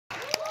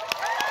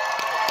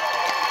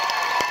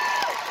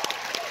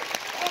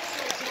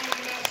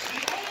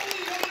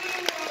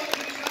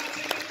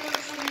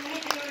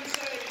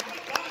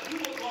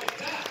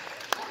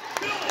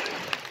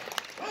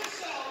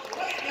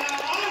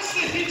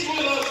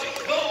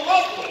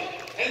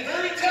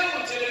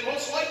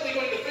likely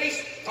going to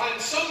FaceTime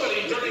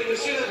somebody during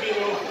this interview.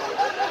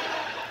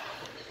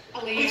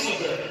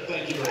 Lisa Barrett,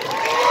 thank you very much.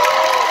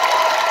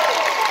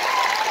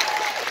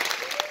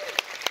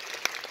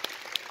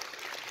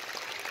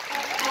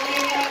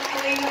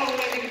 Elena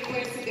already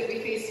requested that we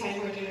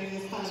FaceTime her during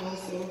this panel,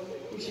 so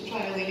we should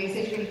try Elena. He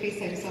said you're going to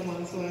FaceTime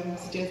someone, so I'm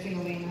suggesting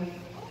Elena.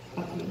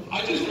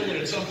 I just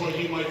figured at some point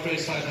you might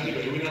FaceTime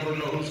anybody. We never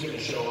know who's going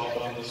to show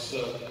up on this.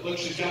 Look,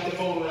 she's got the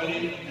phone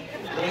ready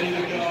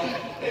to go.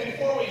 Hey,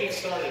 before we get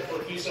started,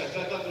 for a few seconds,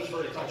 I thought this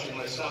was very touching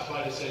when I stopped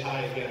by to say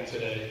hi again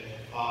today.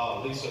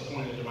 Lisa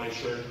pointed to my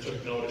shirt,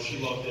 took notice. She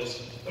loved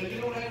this. But you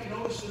know what I've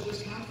noticed at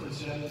this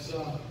conference is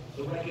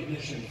the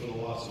recognition for the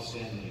loss of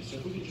Stan Lee. So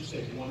if we could just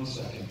take 1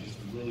 second, just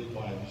be really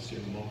quiet, and just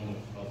give a moment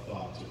of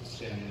thought to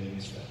Stan Lee and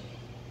his family.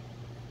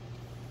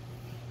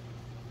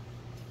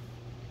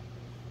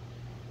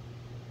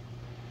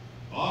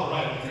 All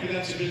right, I figured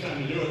that's a good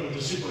time to do it with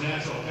the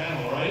Supernatural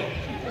panel, right?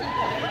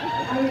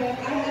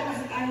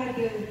 I had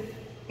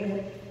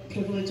the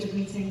privilege of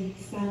meeting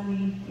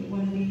Stanley at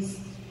one of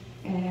these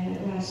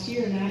last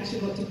year, and I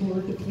actually got to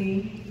board the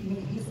plane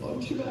with his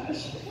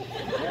entourage.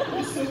 It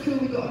was so cool.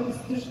 We got on,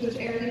 there's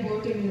early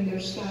boarding and then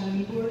there's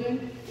Stanley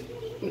boarding,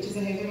 which is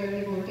ahead of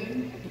early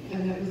boarding,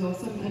 and that was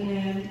awesome. And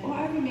then,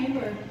 I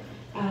remember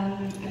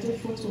I did a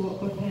photo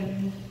op with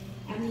him,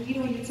 and you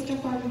know, he had such a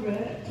firm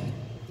grip,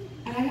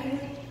 and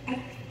I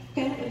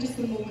felt like just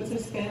the moments I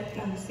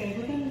spent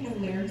with him, I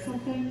learned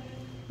something.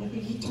 Like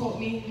he taught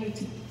me how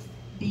to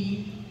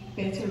be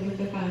better with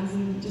the fans,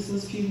 and just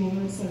those few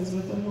moments I was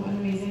with him. What an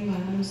amazing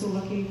man! I'm so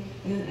lucky,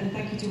 and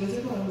thank you to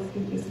Wizard World.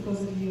 It's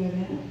because of you I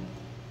met him.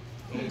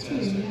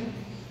 Fantastic.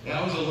 Yeah,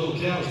 I was a little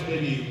kid. I was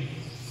maybe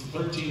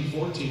 13,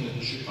 14 at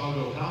the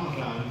Chicago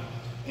Comic-Con,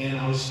 and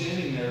I was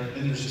standing there,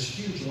 and there's this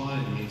huge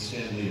line to meet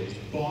Stan Lee. It was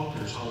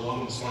bonkers how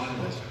long this line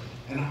was,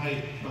 and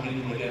I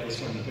knew my dad was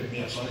coming to pick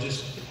me up, so I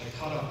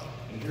cut up.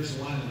 And here's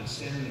the line, and I'm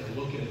standing there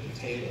looking at the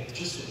table,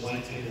 just the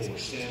blank table where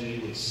Stan Lee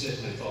would sit,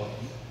 and I thought,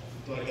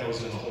 like I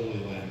was in the Holy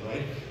Land,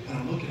 right? And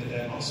I'm looking at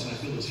that, and all of a sudden I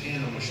feel his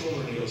hand on my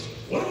shoulder, and he goes,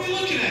 "What are we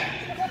looking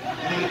at?"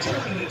 And I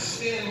turn, and it's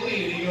Stan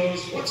Lee, and he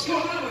goes, "What's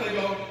going on?" And I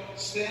go,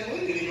 "Stan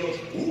Lee," and he goes,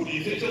 "Ooh, do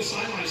you think he'll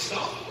sign my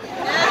stuff?"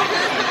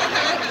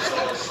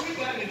 So sweet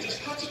guy, and he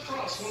just cuts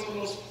across, one of the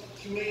most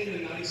humane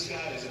and nice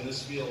guys in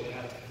this field to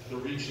have the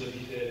reach that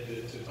he did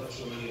to touch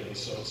so many of us.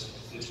 So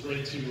it's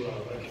great to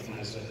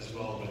recognize that as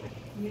well. But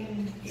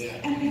yeah.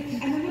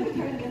 And another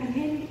part,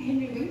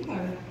 Henry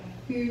Winkler,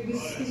 who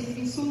has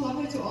been so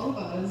lovely to all of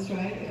us,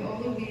 right?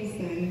 All of these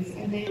things,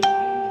 and then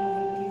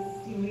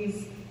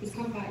his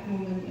comeback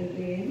moment at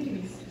the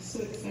end is so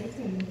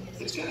exciting.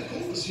 It's kind of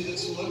cool to see that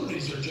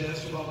celebrities are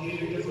jazzed about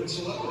meeting different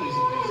celebrities.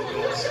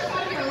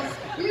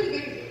 You're the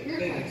big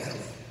girls.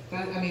 I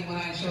mean, when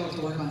I show up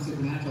to work on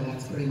Supernatural,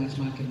 that's pretty much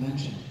my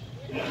convention.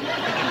 I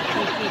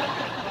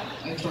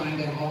try and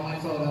get all my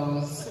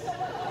photos,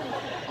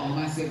 all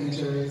my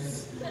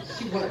signatures.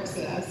 She works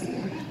at us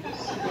here.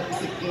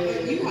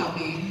 You help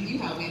me.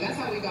 That's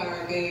how we got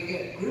our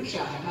big group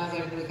shot. And I was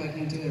like, Ruth, I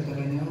can't do it, but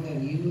I know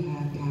that you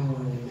have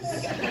powers.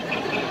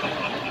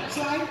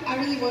 So I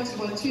really wanted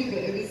one too, but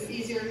it was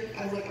easier.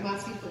 I was like, I'm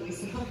asking for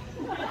Lisa. Like,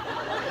 you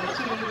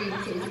know what I mean?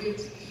 So it was good.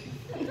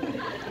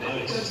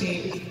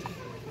 Nice.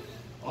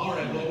 All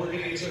right, well, we're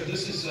going to get started.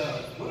 This is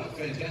what a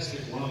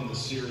fantastic run the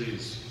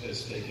series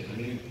has taken. I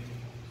mean,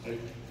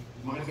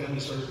 my family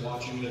started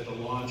watching it at the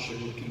launch,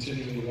 and we're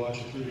continuing to watch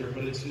it through here.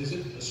 But is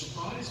it a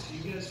surprise to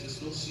you guys to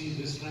still see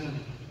this kind of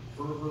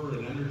fervor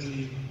and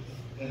energy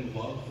and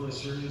love for a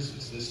series?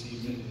 It's this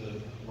deep into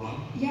the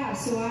run? Yeah,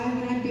 so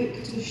when I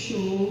booked the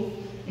show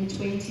in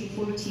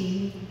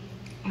 2014,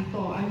 I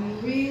thought I'm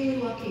really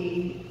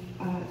lucky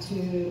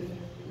to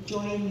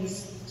join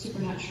this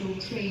Supernatural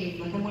train.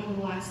 Like, I'm one of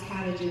the last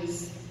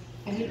carriages.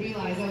 I didn't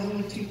realize I was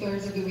only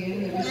 2/3 of the way in,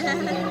 and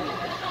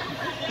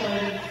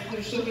there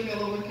was so many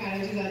lower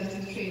carriages added to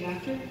the train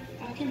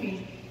after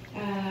me.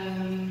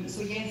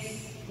 So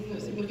yes,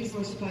 nobody's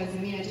more surprised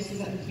than me. I just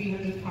was at the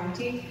 300th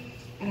party,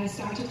 and I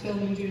started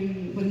filming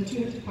when the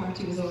 200th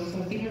party was on. So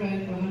I've been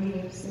around for 100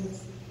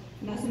 episodes,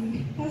 and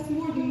that's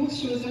more than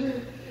most shows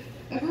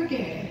ever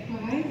get,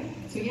 right?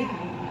 So yeah,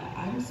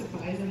 I'm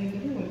surprised. I mean,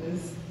 everyone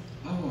is.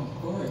 Oh,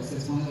 of course.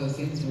 It's one of those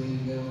things where you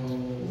go,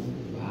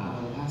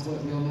 wow, that's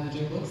what real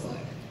magic looks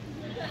like.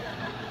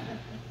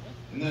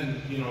 And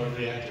then, you know,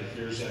 every actor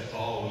fears that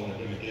call when they're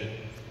going to get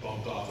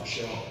bumped off a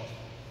show.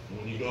 And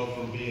when you go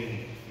from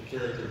being the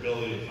character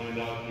Billy to find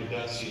out your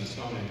death scene's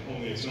coming,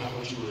 only it's not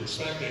what you were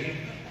expecting,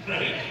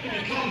 right? You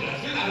become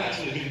death. You're not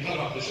actually being cut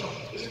off the show.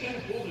 Is it kind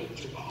of cool to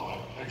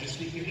I just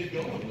need to get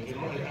going. You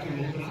know, I'm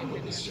moving on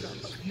with this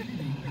series.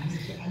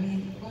 I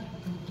mean, what?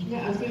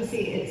 Yeah, I was going to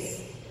say,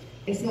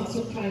 it's not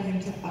surprising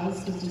to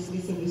us because just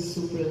Lisa was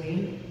so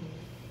brilliant.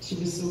 She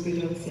was so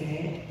good on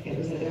set. It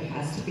was like there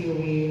has to be a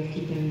way of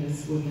keeping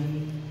this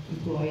woman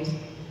employed,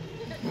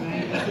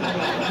 right? There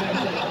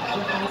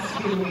has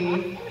to be a way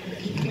of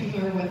keeping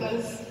her with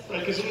us. Right,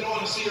 because we don't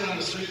want to see her on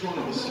the street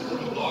corner with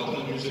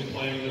Lachlan music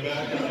playing in the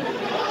background.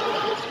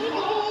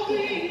 All the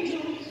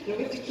angels. We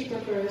have to keep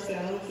her for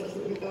ourselves, that's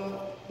what we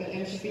thought. But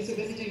she's been so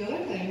busy doing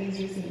other things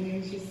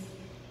recently. She's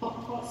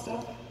hot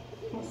stuff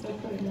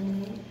right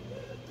now.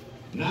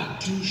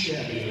 Not too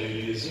shabby,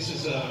 ladies. This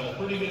is a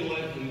pretty good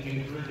life and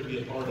career to be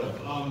a part of.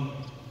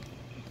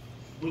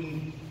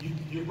 When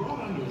you're brought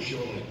onto a show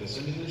like this,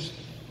 I mean,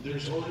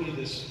 there's already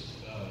this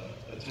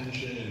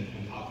attention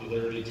and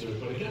popularity to it,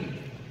 but again,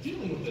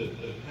 dealing with the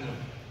kind of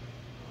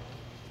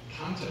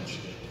content you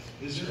get with,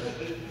 is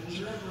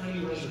there ever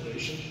any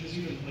reservation? Because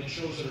even like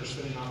shows that are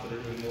spinning off that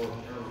are doing more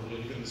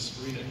paranormal, even the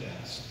Sabrina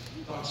cast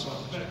talks about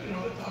the fact,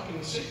 they're talking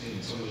to Satan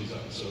in some of these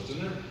episodes,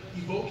 and they're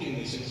evoking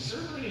these things. Is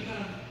there ever any kind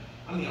of,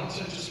 on the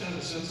outside, just kind of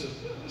a sense of,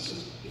 this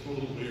is a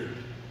little weird?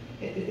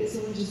 It's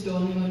only just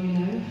dawning on me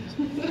now.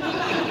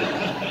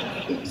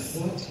 Oops.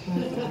 What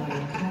have I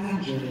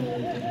conjured?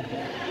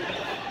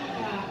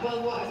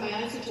 Well, my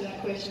answer to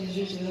that question is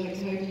usually like,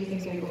 how do you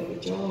think I got the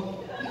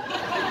job?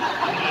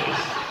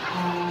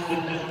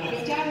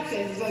 Jared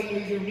says, well,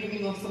 you're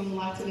reaming off some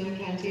Latin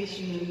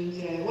incantation,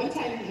 and one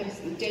time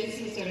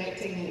Jensen was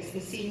directing, and it's the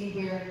scene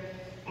where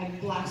I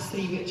blast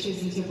 3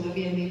 witches into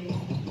oblivion,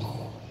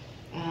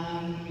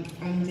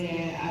 and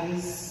I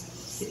was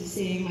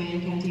saying my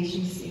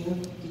incantations,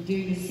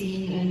 doing the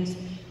scene, and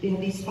they had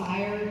these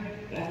fire,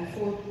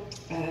 4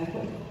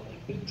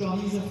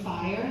 drums of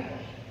fire,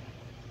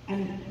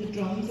 and the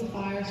drums of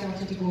fire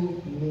started to go,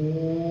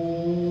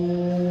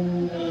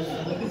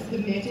 like the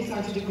metal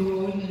started to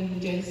groan,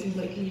 and Jensen's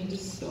like, can you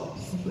just stop?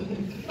 Can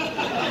you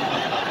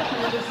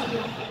just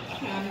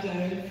calm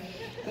down?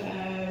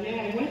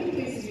 Yeah, one of the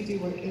places we do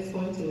work is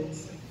haunted.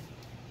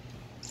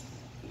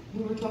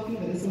 We were talking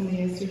about this only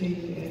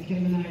yesterday,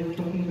 Kim and I were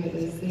talking about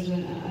this. There's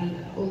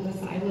an old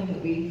asylum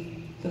that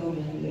we film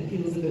in that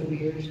feels a bit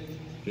weird.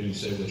 Can you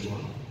say which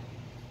one?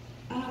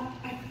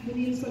 The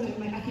name's going to,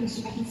 I can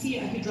see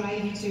it, I could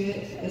drive you to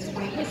it. It's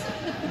white.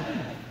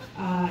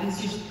 And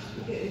it's usually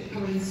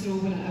covered in snow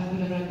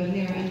whenever I've been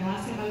there. And the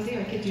last time I was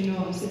there, I kid you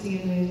not, I was sitting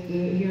in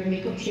the hair and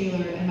makeup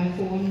trailer, and my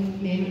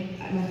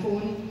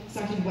phone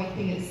started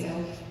wiping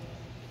itself.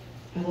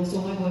 I lost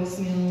all my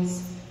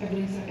voicemails.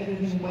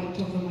 Everything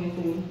wiped off of my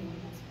phone.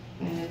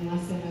 And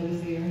last time I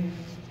was there.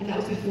 And that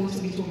was before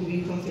somebody told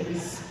me they thought it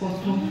was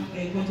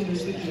haunted or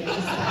spooky.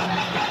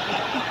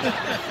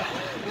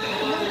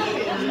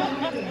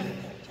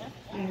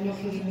 I'm not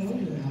kidding. No,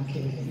 you're not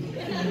kidding.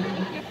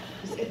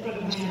 Just in front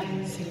of my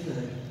eyes.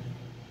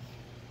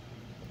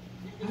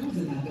 I was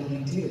in that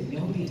building too.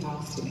 Nobody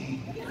talks to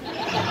me.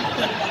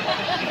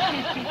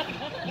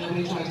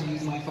 Nobody tried to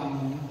use my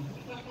phone.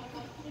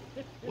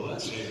 Well,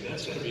 that's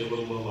got to be a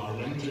little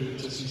alarming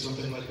to see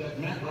something like that.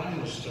 Matt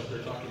Ryan was up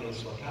there talking to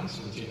us about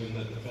Constantine, and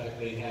that the fact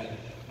they had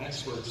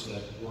experts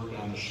that worked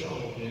on the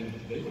show, and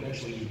they would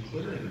actually do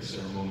clearing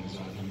ceremonies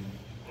on him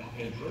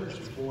and prayers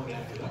before and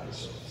after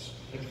episodes.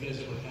 Have you guys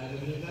ever had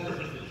any of that, or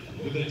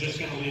did they just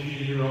kind of leave you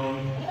to your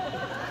own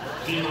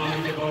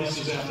demonic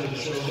devices after the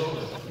show's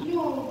over?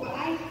 No,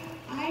 but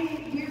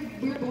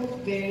we're both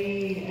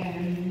very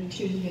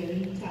tuned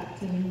in,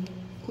 tapped in,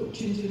 tuned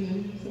to the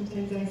moon.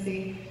 Sometimes I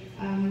say.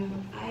 I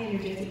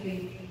energetically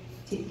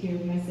take care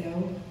of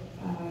myself.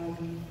 I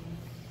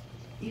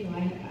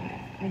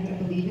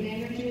believe in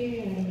energy,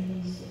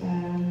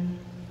 and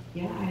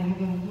yeah, I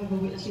have a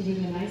witchy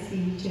room, and I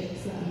see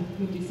chicks that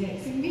would be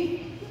texting me.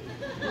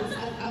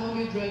 I'm on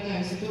mute right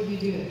now, so don't you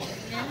do it.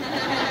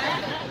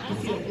 I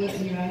see it lit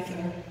in your eyes,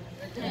 sir.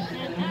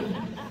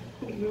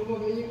 What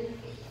about you?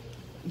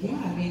 Yeah,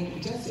 I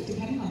mean, just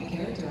depending on the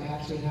character, I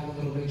actually have a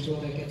little ritual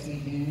that gets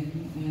me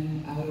in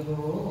and out of a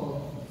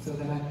role, so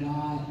that I'm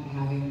not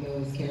having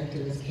those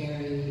characters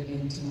carry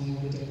into my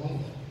everyday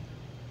life.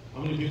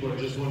 How many people are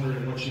just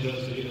wondering what she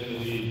does to get into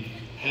the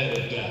head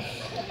of death?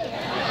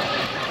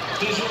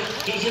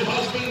 Does your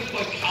husband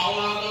like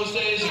cower on those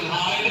days and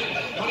hide?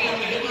 Honey, I'm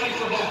gonna get ready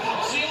for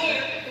death. See you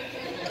later.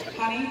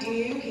 Honey, do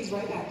you? He's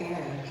right back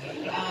there.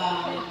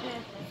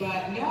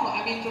 But no,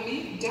 I mean, for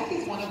me, Death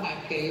is one of my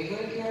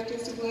favorite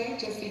characters to play,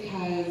 just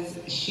because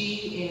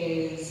she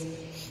is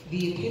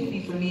the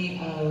epitome for me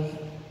of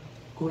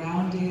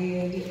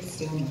grounded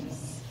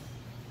stillness.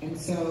 And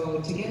so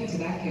to get into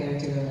that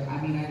character, I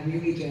mean, I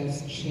really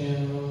just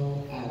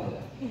chill out.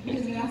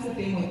 Because that's the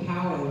thing with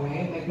power,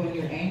 right? Like when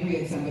you're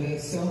angry at somebody,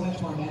 it's so much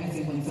more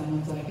menacing when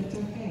someone's like, it's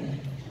okay.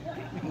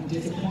 I'm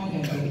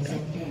disappointed, but it's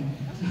okay.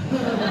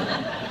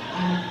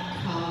 I'm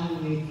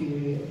calmly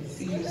furious.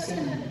 See you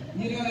soon.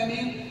 You know what I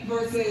mean?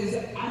 Versus,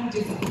 I'm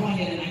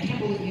disappointed and I can't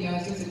believe,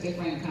 it's just a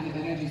different kind of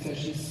energy. So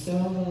she's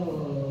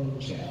so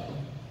chill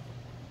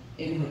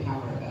in her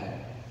power that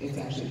it's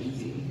actually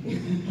easy.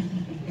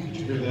 Did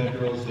you hear that,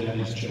 girls?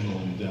 Daddy's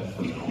channeling death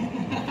for now.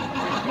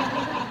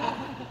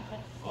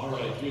 All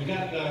right, we've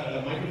got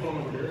a microphone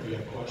over here. If you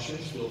have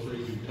questions, feel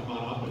free to come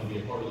on up and be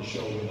a part of the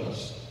show with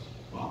us.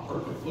 Wow,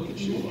 perfect. Look at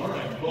you. All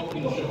right,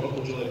 welcome to the show. What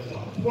would you like to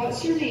talk about?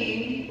 What's your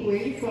name? Where are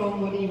you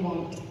from? What do you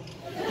want?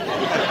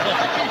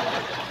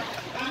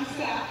 I'm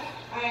Seth.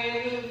 I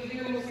live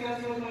here in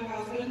Wisconsin with my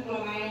husband,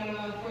 but I am a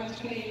French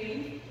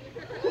Canadian.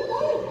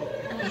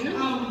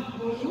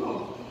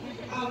 Bonjour.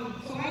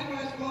 So my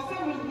question, well,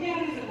 it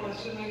is a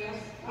question, I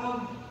guess.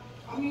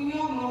 I mean, we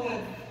all know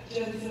that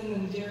Jensen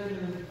and Jared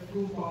are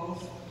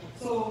goofballs.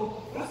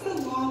 So that's the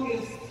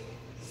longest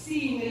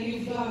scene that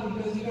you've done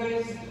because you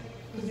guys,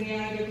 because they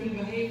either couldn't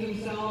behave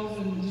themselves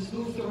and just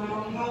goofed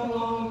around. How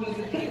long does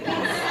it take?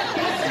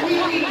 That's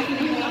really,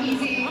 really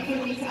easy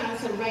for me to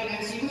answer right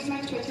now. So you go to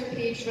my Twitter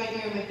page right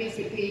now, or my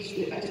Facebook page.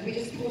 We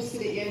just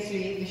posted it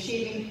yesterday. The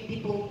shaving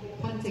people,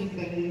 hunting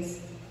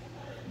things.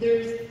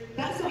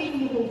 That's not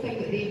even the whole thing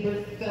that they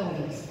were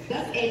filmed.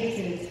 That's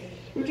edited.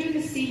 We're doing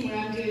the scene where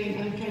I'm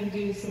trying to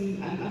do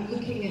some. I'm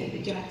looking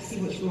at Jack to see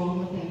what's wrong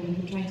with him, and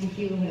I'm trying to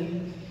heal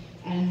him.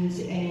 And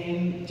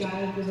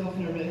Jared goes off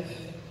on a riff.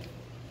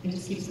 And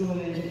just keeps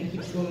going and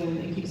keeps going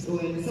and keeps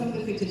going. Some of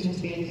the footage has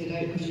to be edited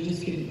out because you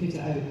just couldn't put it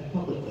out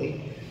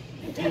publicly.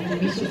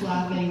 And Misha's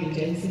laughing and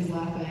Jensen's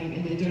laughing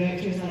and the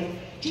director's like,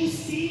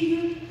 just say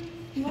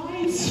your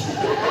lines.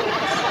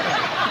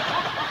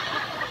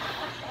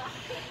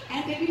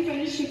 And then we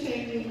finished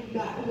shooting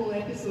that whole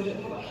episode at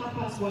about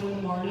 1:30 in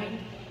the morning.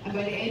 And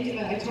by the end of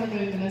it, I turned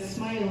around and I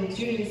smiled.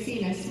 During the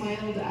scene, I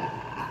smiled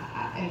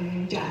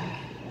at Jack,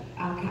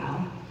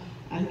 Al-Cal.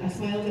 And I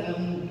smiled at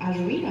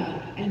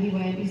Rowena, and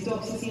he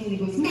stops the scene and he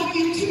goes, not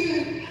you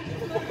too!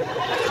 I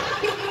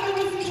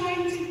wasn't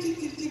trying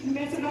to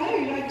mess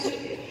around.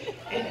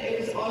 And it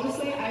was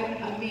honestly, I'm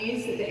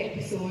amazed that the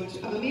episode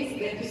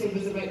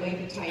was the right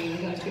length of time and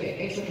had to put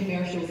extra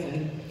commercials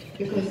in.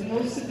 Because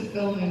most of the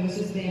filming was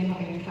just them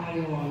having a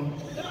carry-on.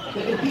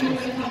 But the people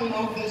are coming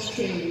off this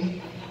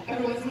train.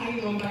 Everyone's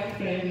hanging on by a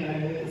thread now.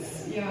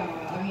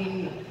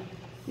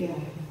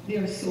 They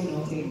are so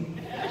naughty.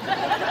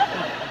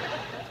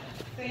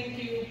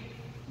 Thank you.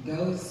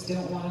 Ghosts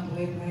don't want to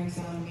play pranks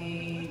on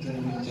me.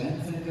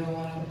 Jensen don't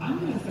want to. I'm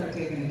going to start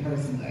taking it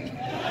personally. I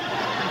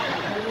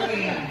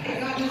really am. I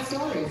got no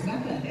stories,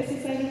 nothing. It's a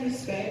sign of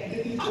respect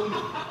that you don't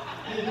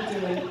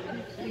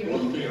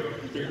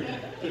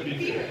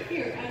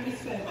Fear and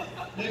respect.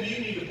 Maybe you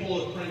need to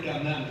pull a prank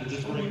on them to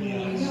just break the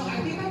ice. No,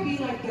 I think I'd be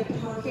like the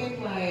perfect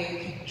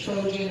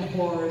Trojan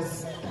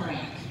horse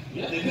prank.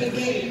 Yeah, because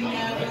they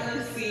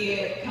never see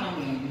it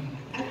coming.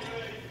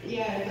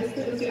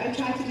 I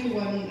tried to do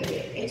one.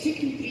 It took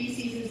me 3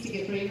 seasons to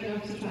get brave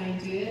enough to try and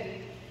do it,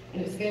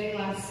 and it was the very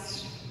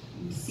last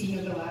scene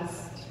of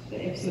the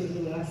episode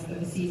of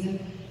the season.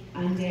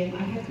 And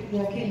I had to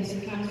walk in, so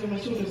the camera's on my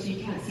shoulder, so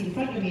you can't see in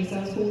front of me. So I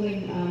was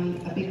holding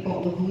a big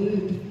bottle of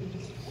lube,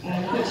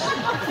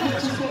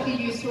 which is what they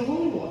use for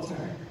holy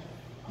water.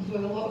 We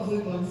have a lot of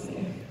lube on set.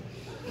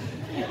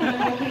 And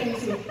I walk in,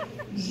 so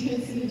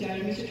Jensen and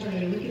Jeremy should turn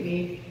around and look at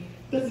me.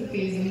 Doesn't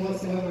faze them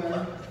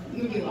whatsoever.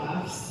 Nobody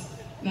laughs.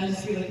 And I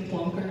just feel like a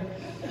plonker.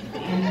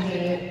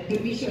 And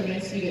but Misha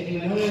rescued it and he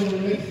went all over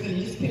the roof and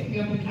he just picked me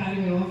up and carried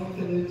me off with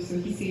the loop, so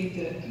he saved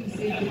it. He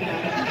saved the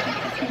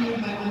bag. He made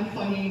my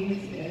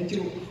unfunny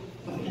joke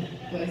funny.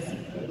 Bless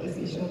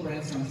Misha. We'll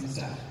brainstorm some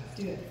stuff.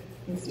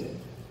 Let's do it.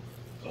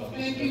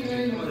 Thank you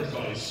very much.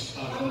 Advice. I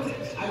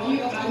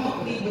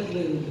won't lead with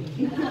lube.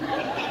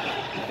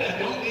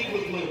 Don't lead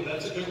with lube.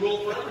 That's a good rule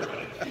for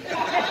everybody.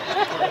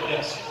 All right,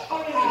 yes.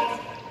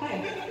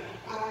 Hi.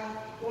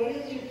 What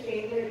is your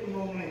favorite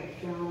moment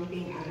from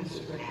being on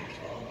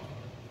Supernatural?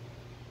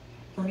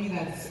 For me,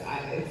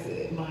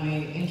 my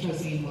intro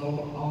scene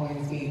will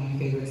always be my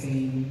favorite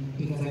scene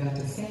because I got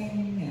to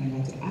sing and I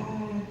got to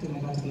act and I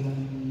got to be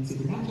on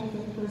Supernatural for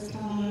the first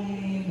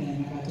time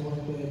and I got to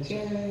work with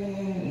Jared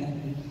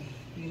and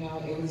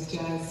it was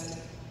just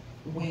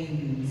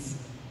wins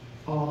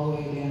all the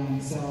way down.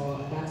 So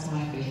that's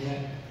my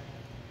favorite.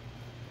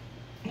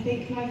 I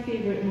think my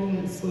favourite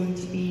moment's going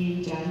to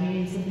be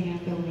January, something I'm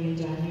filming in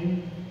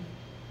January.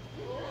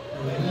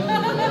 Go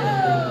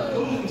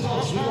ahead and tell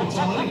us. We won't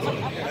tell anybody.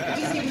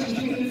 Just give us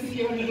news if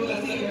you want to go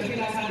out there.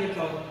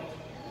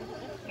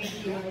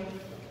 Thank you.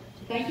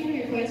 Thank you for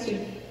your question.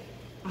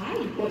 Hi,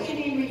 what's your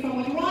name? Where are you from?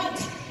 What do you want?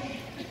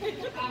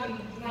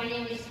 My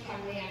name is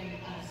Carly. I'm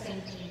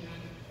 17.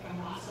 I'm from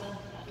Lhasa,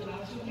 2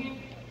 hours from here.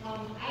 I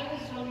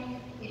was wondering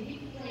if you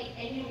could play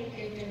any other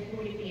character, who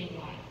would it be and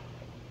why?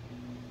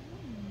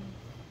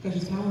 Because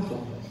she's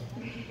powerful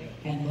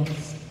and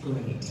looks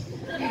great.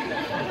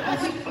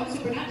 On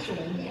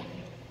Supernatural. Yeah.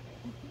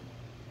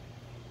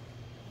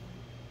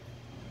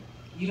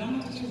 You don't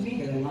have to choose me.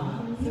 There are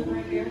lots of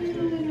great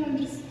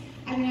characters.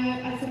 No,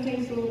 I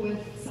sometimes go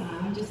with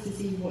Sam just to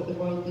see what the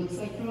world looks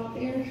like from up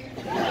there.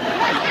 Because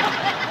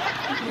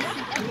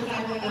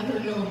I will never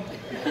know.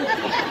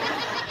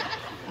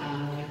 I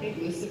think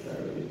Lucifer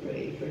would be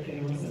pretty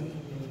freaking awesome.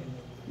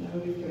 That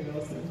would be pretty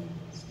awesome.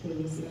 Just play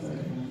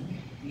Lucifer.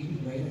 You'd be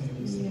great as a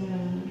Lucifer.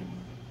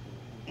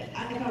 Yeah.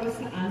 If I was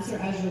to answer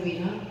as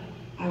Rowena,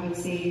 I would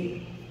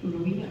say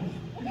Rowena.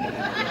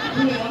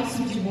 Who else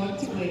would you want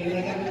to play?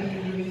 Like, I would be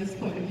Rowena's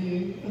point of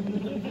view. I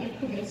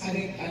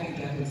think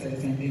Jeff would say the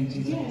same thing.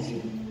 She's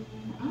like,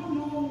 I don't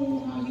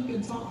know how you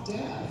can talk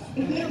deaf.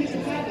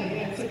 Exactly,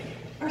 yeah. It's like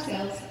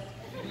ourselves.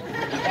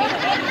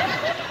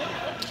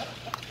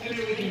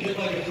 Maybe we can get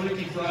like a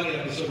Freaky Friday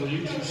episode where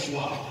you two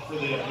swap for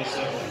the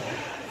episode.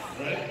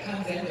 Right?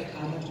 Comes in with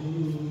comment.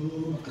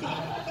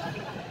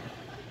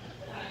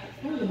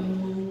 Hello.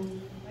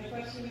 My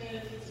question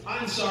is,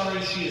 I'm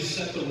sorry, she has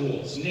set the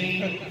rules.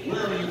 Name,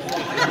 where are you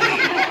from?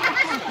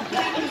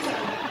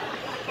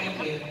 Thank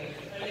you.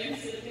 My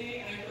name's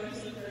Sydney. I'm from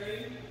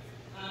Surrey.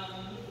 I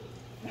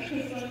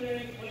was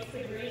wondering, what's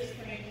the greatest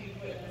prank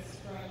you've witnessed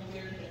from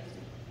your kids?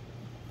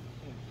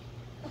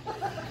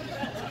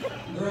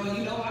 Girl,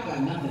 you know I got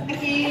nothing.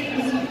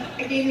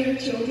 Again, there are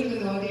children in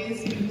the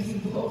audience who's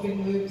involving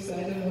Luke, so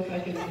I don't know if I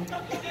can.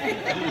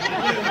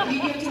 You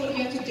have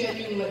to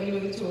genuinely let me know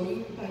the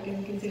tone, if I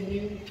can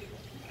continue.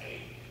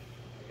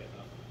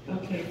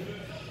 Okay.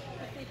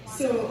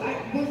 So,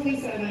 both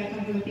Lisa and I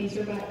come from a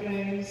theatre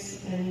background,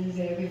 and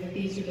we have a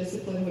theatre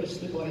discipline which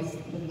the boys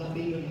will not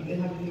be, they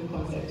have no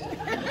concept. I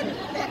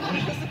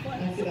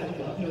say that with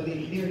love. No,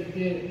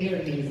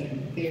 they're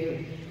amazing.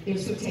 They're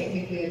so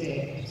technically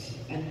adept,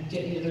 and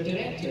they're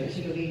directors.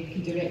 They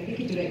can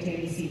direct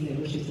any scene that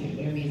we're shooting.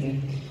 They're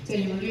amazing. So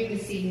we're doing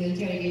the scene, the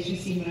interrogation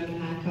scene when I'm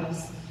in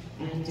handcuffs,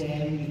 and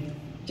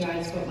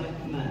Jared's got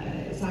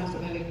Sam's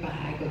got my big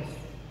bag of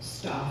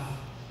stuff,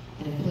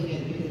 and I'm pulling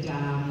it because they're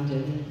damned,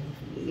 and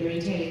they're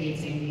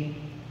interrogating me,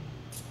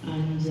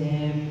 and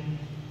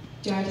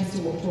Jared has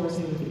to walk towards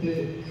me with the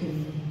book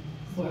and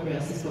whatever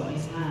else he's got in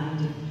his hand,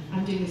 and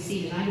I'm doing the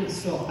scene, and I don't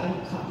stop, I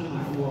don't cut no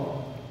matter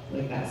what.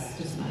 Like, that's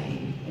just I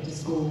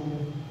just go,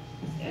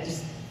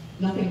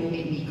 nothing will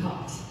make me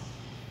cut.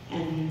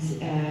 And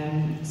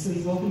so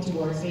he's walking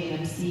towards me, and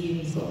I'm seeing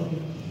he's got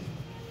like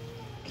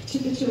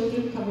the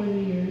children covered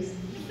in ears.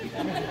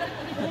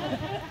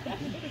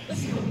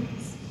 So,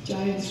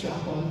 giant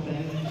strap-on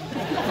thing.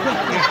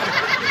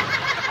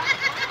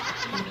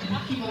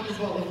 He keep on his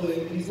bottle of blue,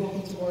 and he's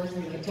walking towards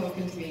me, like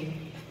talking to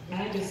me,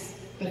 and I just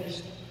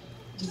finished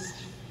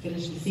the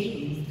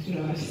scene. You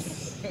know, I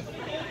just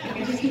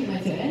couldn't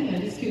let it in. I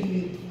just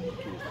couldn't.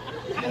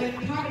 And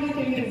like part of the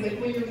thing is like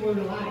when you're more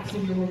relaxed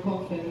and you're more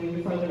confident, when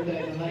you're further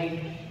down the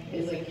line,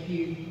 is like you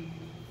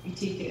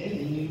take it in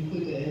and you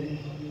include it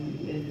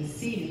in the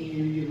scene and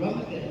you run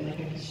with it, and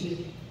like I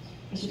should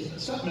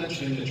Stop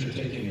mentioning that you're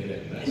taking it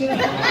in. That's yeah.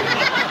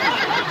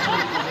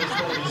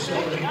 the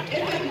story.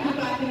 If I could go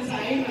back in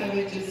time, I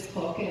would just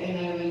clock it and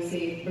I would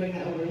say, bring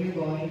that over here,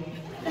 boy.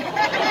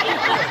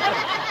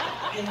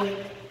 And like,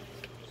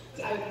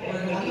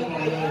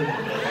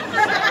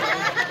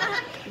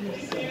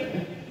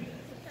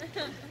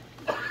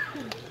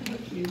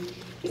 Thank you.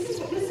 This is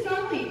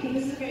normally, and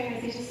this is very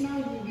nice, it's just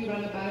normally we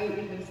run about,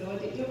 so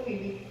don't we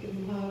give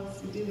them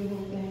hugs, we do the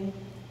whole thing.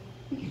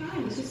 We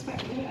can, it's just quite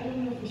good. I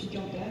don't know if we should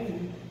jump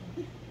down.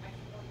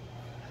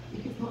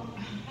 You could pop. I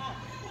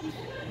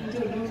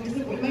don't know, does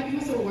it might be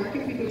still work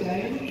if we go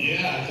down?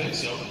 Yeah, I think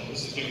so.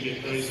 This is going to be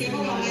a crazy.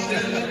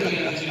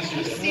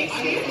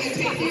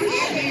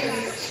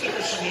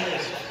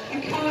 Stairs.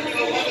 I'm coming to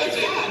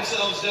levitate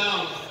themselves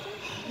down.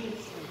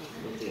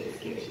 Look at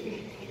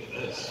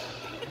this.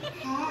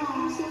 Hi,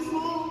 I'm so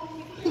small.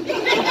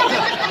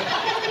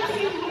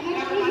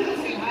 Everyone's the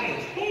same height.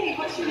 Hey,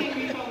 what's your name?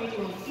 Where you from? What do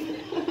you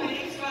want? My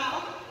name's Val,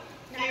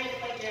 and I look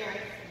like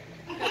Jared.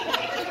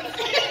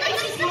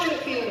 This is how it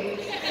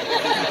feels.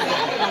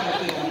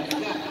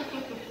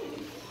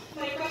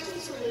 My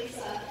question's for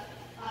Lisa.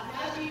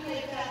 How do you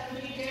think that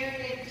would you dare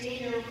give Dean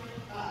your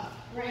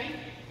ring?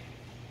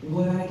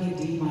 Would I give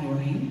Dee my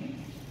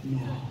ring? No.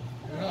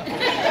 You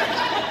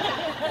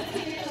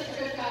did such a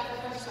good job the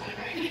first time,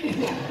 right?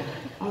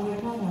 I was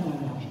like, no.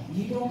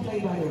 You don't play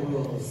by the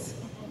rules.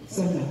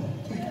 So no.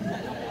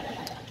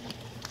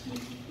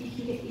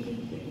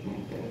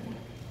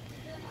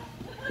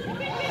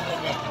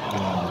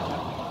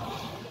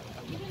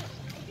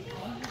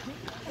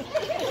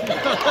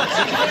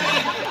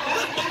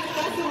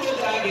 That's the rule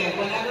that I give.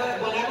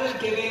 Whenever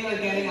giving or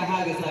getting a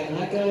hug is like,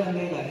 let go and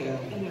they let go.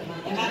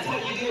 And that's what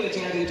you do with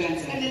Jared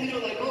Jensen. And then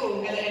you're like,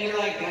 oh. And you're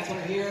like, that's what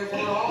we're here for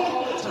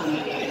all the time.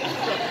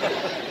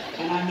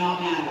 And I'm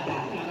not mad at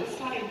that. No, it's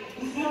fine.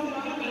 No,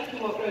 I'm going to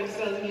come up around as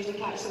well and usually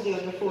catch somebody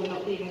on their phone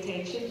not paying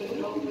attention, but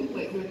we're all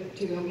like we're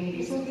too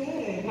amazing.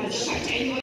 It's okay.